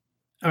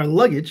our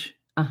luggage,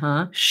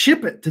 Uh-huh.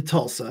 ship it to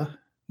Tulsa,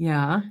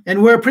 Yeah.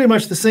 and wear pretty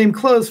much the same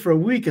clothes for a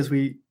week as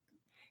we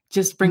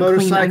Just bring clean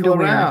motorcycle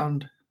underwear.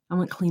 around. I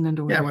want clean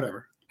underwear. Yeah,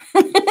 whatever.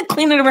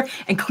 Clean underwear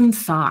and clean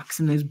socks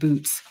and those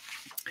boots.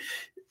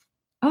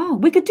 Oh,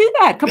 we could do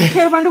that. Couple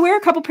pair of underwear, a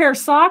couple pair of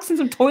socks, and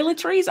some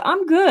toiletries.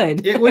 I'm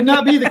good. It would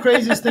not be the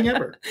craziest thing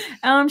ever.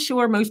 I'm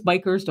sure most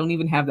bikers don't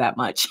even have that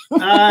much.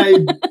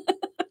 I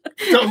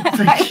don't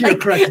think you're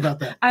correct about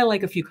that. I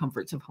like a few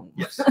comforts of home.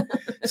 Yes.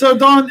 So,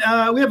 Dawn,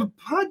 we have a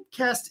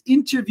podcast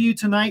interview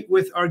tonight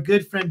with our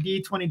good friend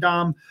D20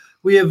 Dom.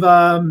 We have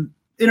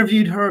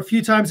interviewed her a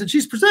few times, and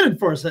she's presented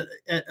for us at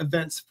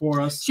events for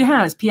us. She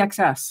has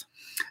PXS.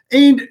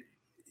 And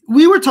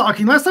we were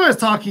talking, last time I was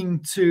talking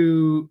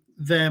to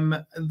them,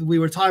 we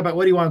were talking about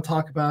what do you want to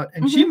talk about?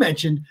 And she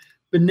mentioned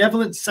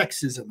benevolent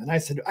sexism. And I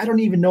said, I don't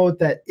even know what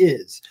that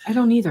is. I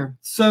don't either.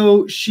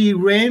 So she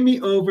ran me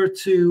over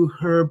to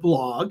her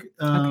blog,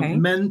 Okay.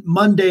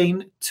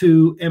 Mundane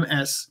to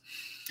MS,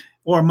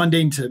 or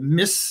Mundane to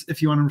Miss,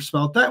 if you want to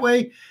spell it that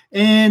way.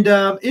 And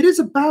it is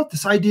about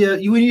this idea.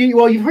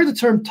 You've heard the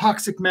term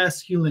toxic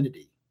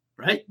masculinity,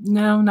 right?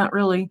 No, not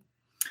really.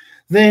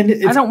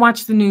 Then I don't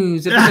watch the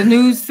news. If it's a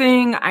news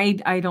thing,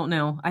 I don't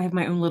know. I have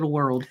my own little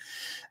world.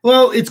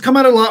 Well, it's come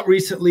out a lot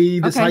recently,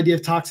 this Okay. idea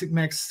of toxic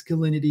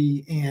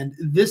masculinity. And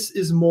this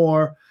is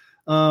more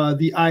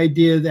the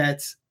idea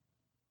that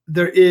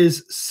there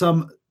is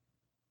some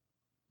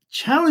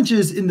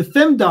challenges in the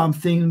femdom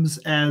themes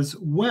as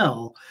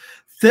well.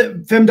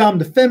 Femdom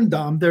to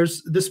femdom,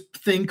 there's this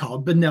thing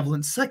called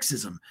benevolent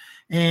sexism.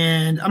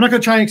 And I'm not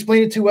going to try and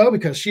explain it too well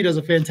because she does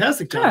a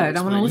fantastic job. Good.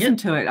 I want to listen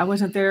to it. I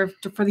wasn't there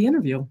for the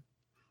interview.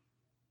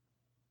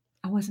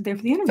 I wasn't there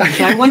for the interview.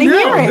 So I want to No,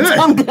 hear it. good. So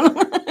I'm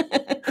gonna...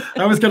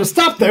 I was going to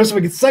stop there so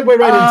we could segue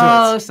right into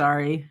Oh, it.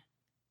 sorry.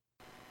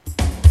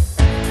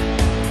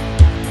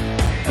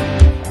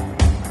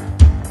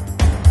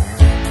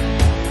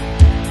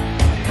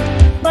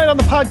 Tonight on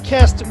the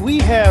podcast, we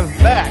have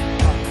back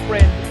our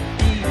friend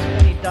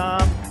D20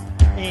 Dom,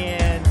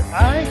 and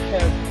I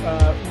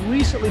have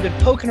recently been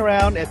poking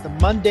around at the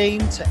Mundane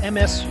to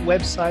MS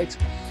website,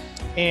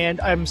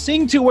 And I'm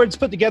seeing two words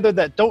put together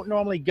that don't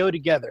normally go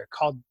together,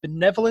 called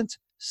benevolent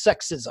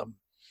sexism.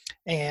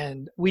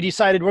 And we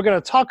decided we're going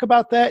to talk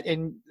about that.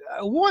 And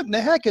what in the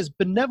heck is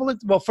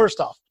benevolent? Well, first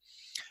off,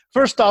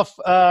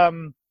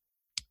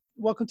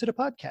 welcome to the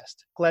podcast.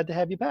 Glad to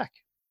have you back.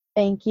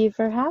 Thank you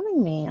for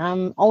having me.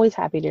 I'm always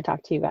happy to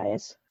talk to you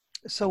guys.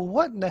 So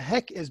what in the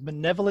heck is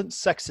benevolent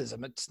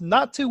sexism? It's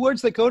not two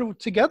words that go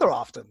together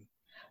often.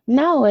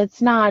 No,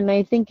 it's not. And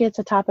I think it's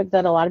a topic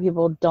that a lot of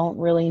people don't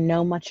really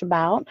know much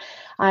about.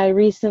 I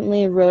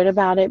recently wrote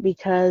about it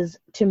because,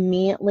 to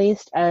me at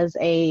least, as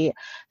a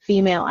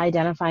female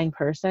identifying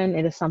person,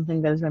 it is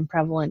something that has been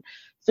prevalent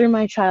through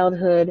my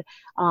childhood,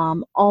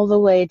 all the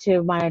way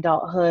to my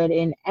adulthood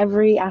in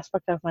every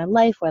aspect of my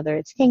life, whether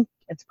it's kink,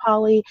 it's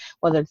poly,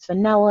 whether it's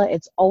vanilla,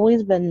 it's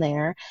always been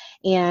there.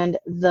 And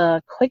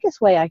the quickest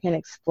way I can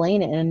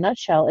explain it in a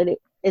nutshell,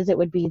 it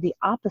would be the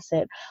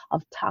opposite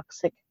of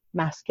toxic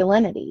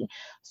masculinity.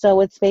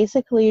 So it's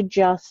basically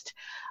just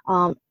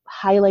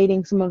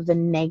highlighting some of the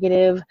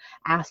negative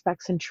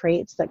aspects and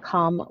traits that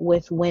come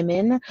with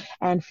women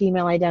and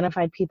female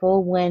identified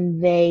people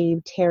when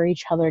they tear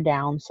each other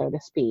down, so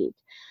to speak.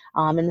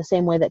 In the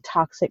same way that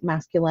toxic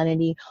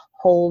masculinity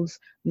holds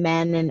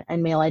men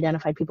and male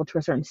identified people to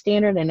a certain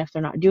standard, and if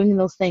they're not doing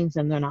those things,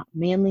 then they're not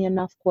manly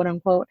enough, quote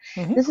unquote.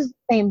 Mm-hmm. This is the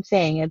same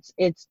thing.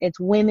 It's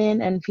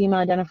women and female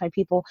identified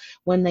people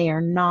when they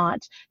are not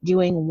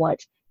doing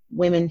what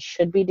women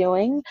should be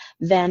doing,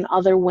 then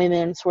other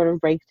women sort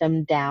of break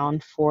them down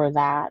for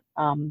that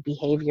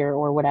behavior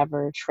or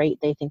whatever trait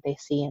they think they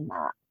see in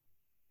that.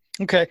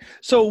 Okay,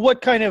 so what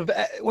kind of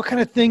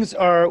things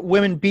are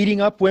women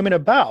beating up women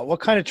about? What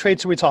kind of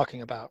traits are we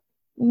talking about?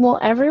 Well,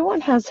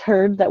 everyone has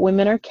heard that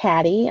women are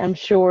catty. I'm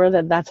sure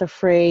that that's a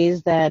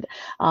phrase that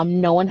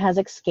no one has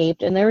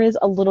escaped, and there is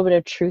a little bit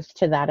of truth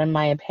to that, in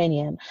my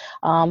opinion.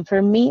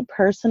 For me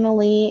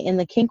personally, in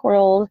the kink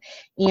world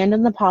and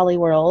in the poly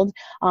world,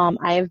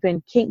 I have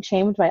been kink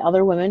shamed by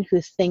other women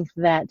who think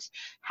that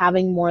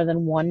having more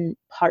than one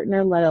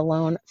partner, let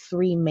alone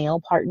 3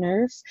 male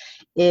partners,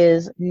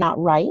 is not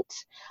right.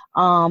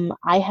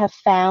 I have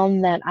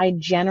found that I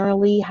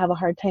generally have a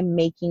hard time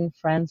making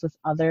friends with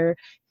other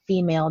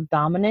female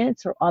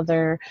dominants or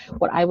other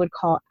what I would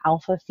call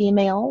alpha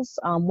females.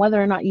 Whether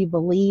or not you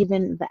believe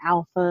in the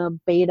alpha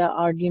beta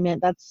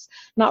argument, that's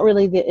not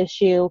really the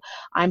issue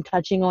I'm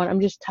touching on.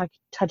 I'm just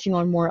touching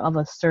on more of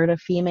assertive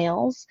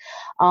females.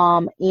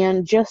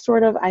 And just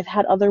sort of, I've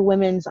had other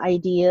women's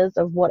ideas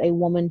of what a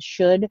woman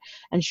should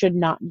and should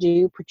not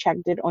do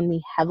projected on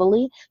me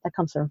heavily. That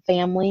comes from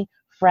family,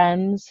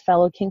 friends,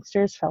 fellow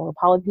kinksters, fellow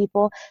poly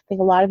people. I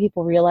think a lot of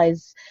people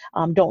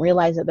don't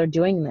realize that they're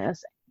doing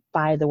this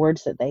by the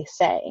words that they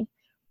say.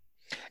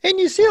 And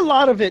you see a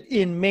lot of it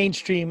in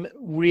mainstream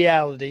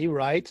reality,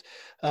 right?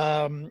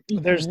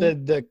 There's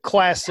the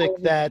classic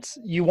that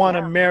you want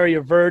to marry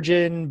a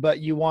virgin,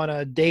 but you want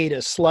to date a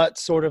slut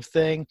sort of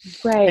thing.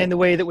 Right. And the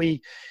way that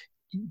we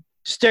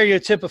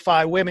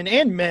stereotypify women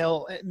and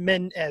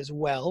men as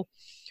well.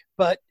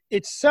 But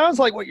it sounds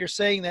like what you're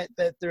saying,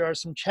 that there are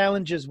some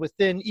challenges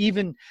within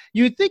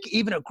you'd think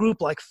even a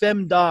group like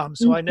Femdom.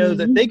 So I know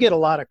that they get a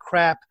lot of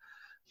crap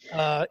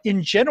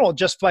in general,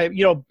 just by,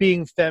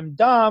 being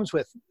femdoms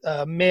with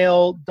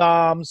male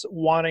doms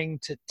wanting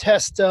to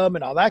test them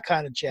and all that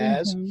kind of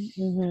jazz.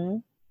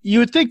 You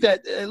would think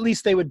that at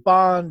least they would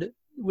bond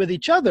with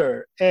each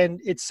other.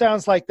 And it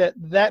sounds like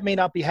that may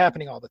not be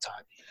happening all the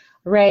time.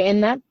 Right.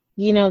 And that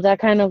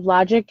kind of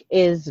logic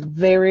is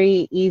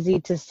very easy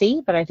to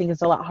see, but I think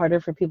it's a lot harder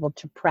for people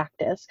to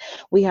practice.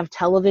 We have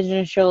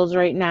television shows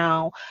right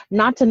now,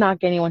 not to knock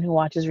anyone who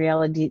watches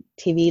reality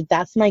TV,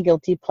 that's my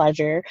guilty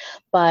pleasure,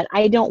 but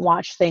I don't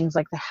watch things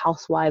like The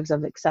Housewives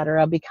of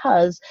etc.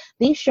 because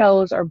these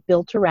shows are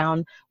built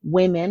around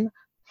women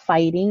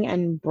fighting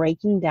and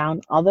breaking down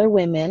other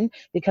women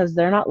because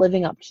they're not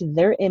living up to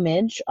their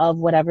image of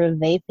whatever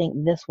they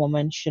think this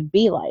woman should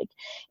be like.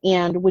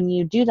 And when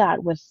you do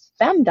that with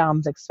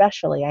femdoms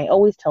especially, I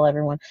always tell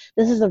everyone,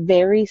 this is a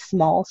very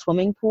small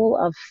swimming pool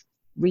of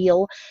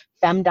real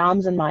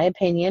femdoms, in my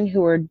opinion,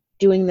 who are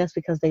doing this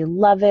because they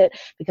love it,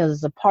 because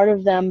it's a part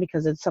of them,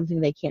 because it's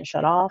something they can't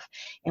shut off.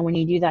 And when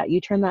you do that,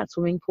 you turn that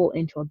swimming pool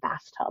into a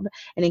bathtub,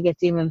 and it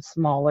gets even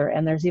smaller,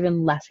 and there's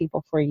even less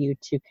people for you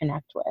to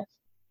connect with.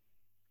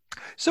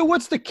 So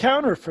what's the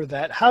counter for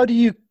that? How do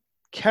you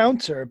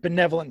counter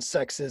benevolent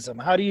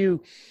sexism? How do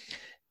you,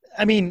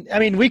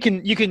 you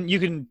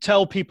can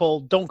tell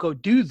people don't go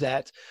do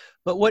that,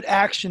 but what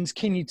actions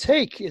can you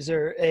take? Is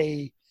there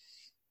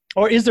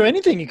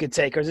anything you could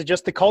take, or is it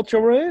just the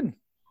culture we're in?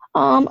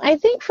 I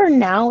think for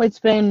now it's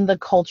been the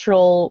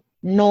cultural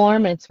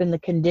norm. It's been the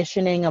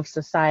conditioning of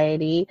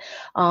society.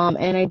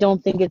 And I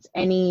don't think it's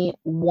any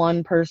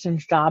one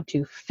person's job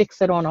to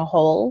fix it on a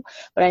whole,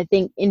 but I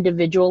think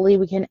individually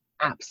we can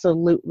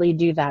absolutely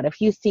do that.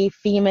 If you see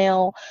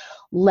female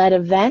led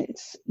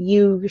events,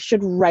 you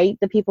should write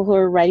the people who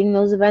are writing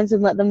those events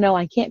and let them know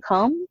I can't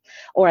come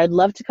or I'd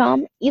love to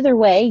come. Either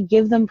way,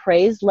 give them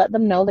praise. Let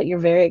them know that you're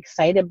very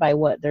excited by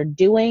what they're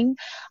doing.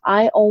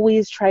 I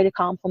always try to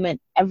compliment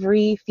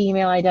every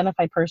female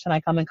identified person I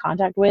come in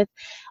contact with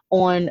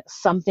on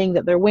something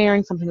that they're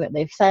wearing, something that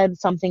they've said,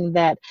 something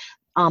that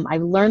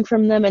I've learned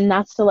from them, and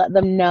that's to let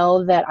them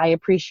know that I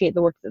appreciate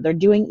the work that they're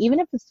doing, even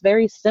if it's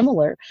very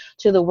similar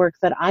to the work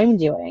that I'm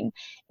doing.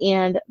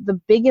 And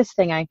the biggest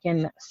thing I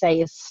can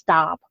say is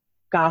stop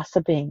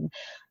gossiping.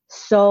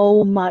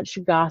 So much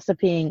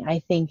gossiping, I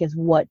think, is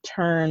what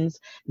turns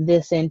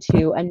this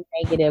into a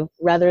negative.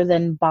 Rather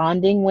than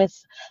bonding with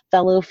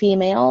fellow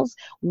females,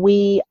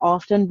 we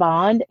often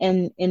bond,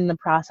 and in the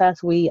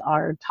process, we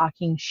are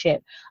talking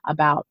shit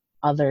about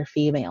other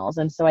females.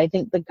 And so I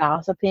think the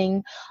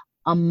gossiping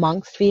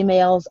amongst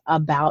females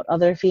about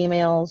other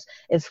females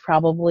is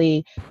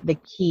probably the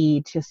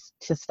key to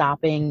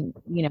stopping,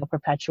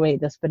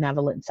 perpetuate this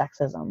benevolent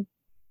sexism.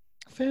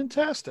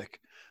 Fantastic.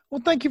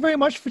 Well, thank you very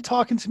much for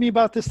talking to me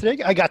about this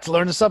today. I got to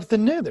learn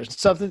something new.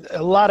 There's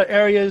a lot of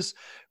areas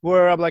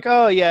where I'm like,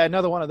 oh yeah,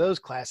 another one of those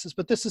classes,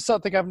 but this is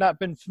something I've not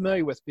been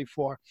familiar with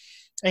before.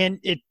 And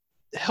it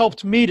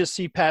helped me to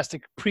see past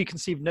a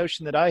preconceived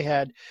notion that I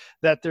had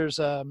that there's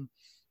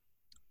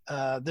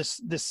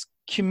this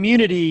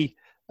community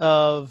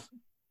of,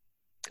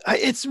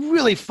 it's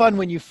really fun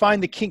when you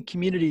find the kink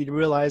community to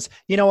realize,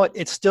 you know what,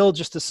 it's still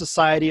just a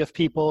society of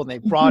people, and they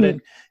brought in,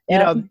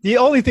 the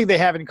only thing they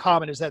have in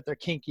common is that they're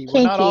kinky.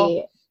 We're not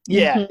all,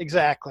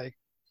 exactly.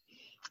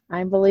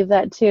 I believe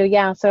that too.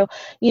 Yeah. So,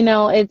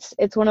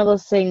 it's one of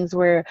those things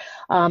where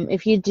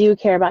if you do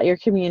care about your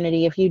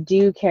community, if you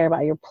do care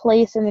about your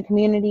place in the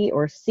community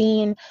or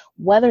scene,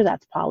 whether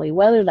that's poly,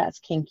 whether that's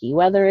kinky,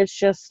 whether it's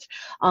just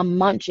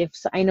munch,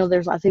 I know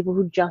there's lots of people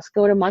who just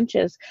go to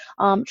munches,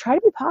 try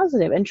to be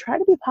positive, and try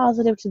to be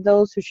positive to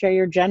those who share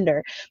your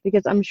gender,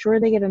 because I'm sure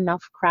they get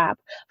enough crap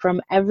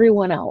from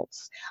everyone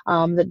else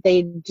that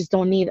they just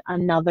don't need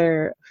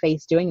another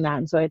face doing that.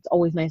 And so it's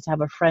always nice to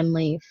have a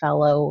friendly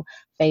fellow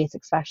face,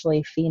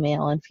 especially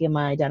female and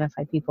female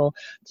identified people,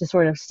 to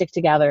sort of stick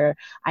together.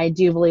 I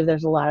do believe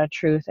there's a lot of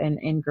truth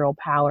in girl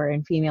power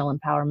and female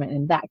empowerment,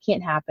 and that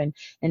can't happen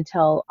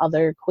until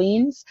other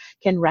queens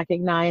can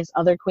recognize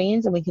other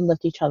queens, and we can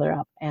lift each other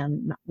up,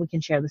 and we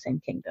can share the same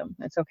kingdom.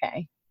 It's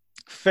okay.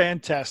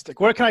 Fantastic.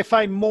 Where can I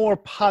find more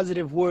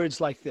positive words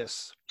like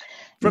this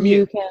from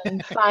you? You can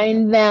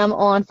find them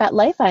on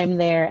FetLife. I'm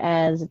there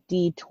as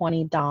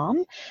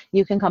D20Dom.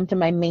 You can come to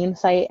my main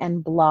site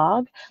and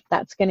blog.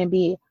 That's going to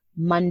be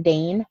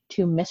Mundane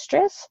to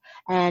Mistress,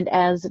 and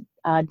as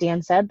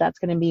Dan said, that's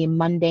going to be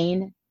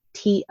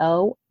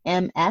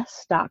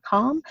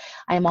mundaneTOMS.com.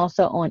 I'm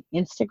also on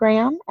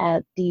Instagram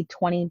at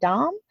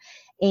D20Dom,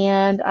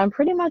 and I'm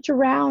pretty much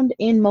around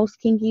in most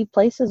kinky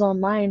places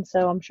online,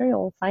 so I'm sure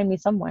you'll find me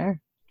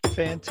somewhere.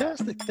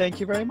 Fantastic. Thank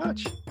you very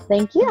much.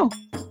 Thank you.